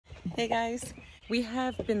Hey guys, we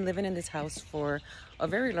have been living in this house for a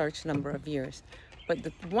very large number of years, but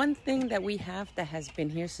the one thing that we have that has been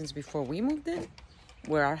here since before we moved in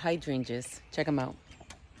were our hydrangeas. Check them out.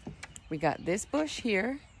 We got this bush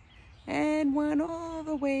here and one all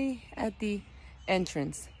the way at the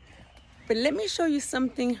entrance. But let me show you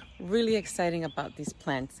something really exciting about these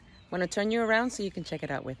plants. I'm going to turn you around so you can check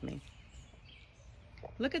it out with me.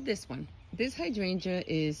 Look at this one. This hydrangea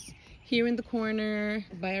is here in the corner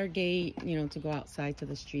by our gate, to go outside to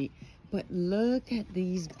the street. But look at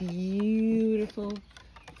these beautiful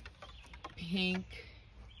pink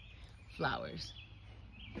flowers.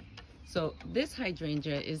 So this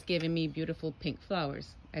hydrangea is giving me beautiful pink flowers,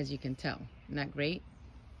 as you can tell. Isn't that great?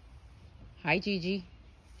 Hi, Gigi.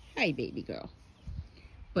 Hi, baby girl.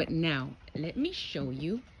 But now, let me show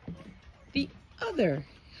you the other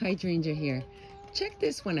hydrangea here. Check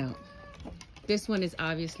this one out. This one is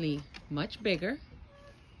obviously much bigger.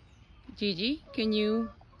 Gigi, can you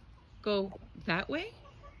go that way?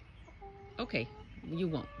 Okay, you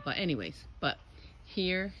won't. But anyways,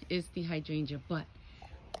 here is the hydrangea. But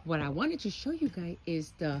what I wanted to show you guys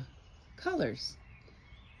is the colors.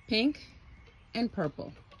 Pink and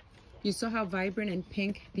purple. You saw how vibrant and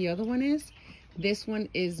pink the other one is? This one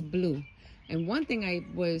is blue. And one thing I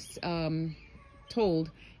was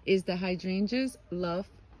told is the hydrangeas love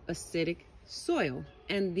acidic soil,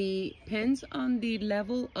 and depends on the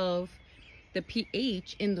level of the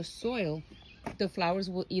pH in the soil, the flowers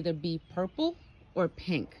will either be purple or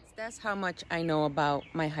pink. That's how much I know about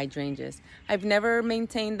my hydrangeas. I've never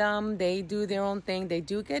maintained them. They do their own thing. They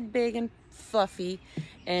do get big and fluffy,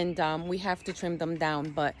 and we have to trim them down,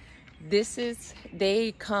 but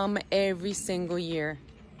they come every single year.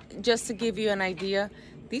 Just to give you an idea,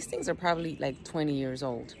 these things are probably like 20 years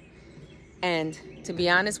old. And to be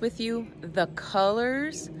honest with you, the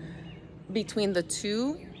colors between the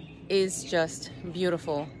two is just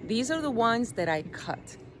beautiful. These are the ones that I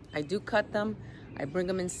cut. I do cut them. I bring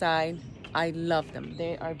them inside. I love them.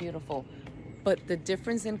 They are beautiful. But the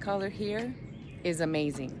difference in color here is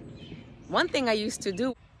amazing. One thing I used to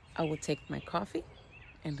do, I would take my coffee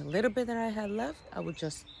and the little bit that I had left, I would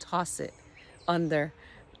just toss it under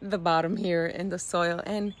the bottom here in the soil.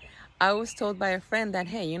 And I was told by a friend that,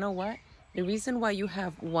 hey, you know what? The reason why you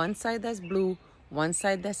have one side that's blue, one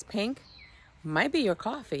side that's pink, might be your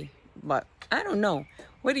coffee, but I don't know.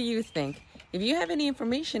 What do you think? If you have any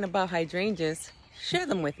information about hydrangeas, share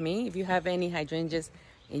them with me. If you have any hydrangeas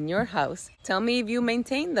in your house, tell me if you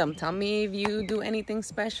maintain them. Tell me if you do anything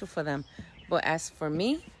special for them. But as for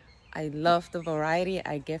me, I love the variety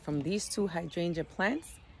I get from these two hydrangea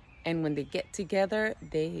plants. And when they get together,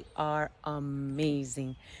 they are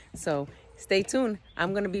amazing. So stay tuned.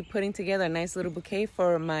 I'm going to be putting together a nice little bouquet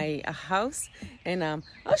for my house. And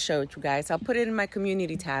I'll show it you guys. I'll put it in my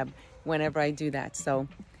community tab whenever I do that. So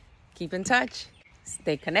keep in touch.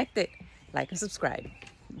 Stay connected. Like and subscribe.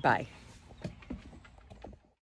 Bye.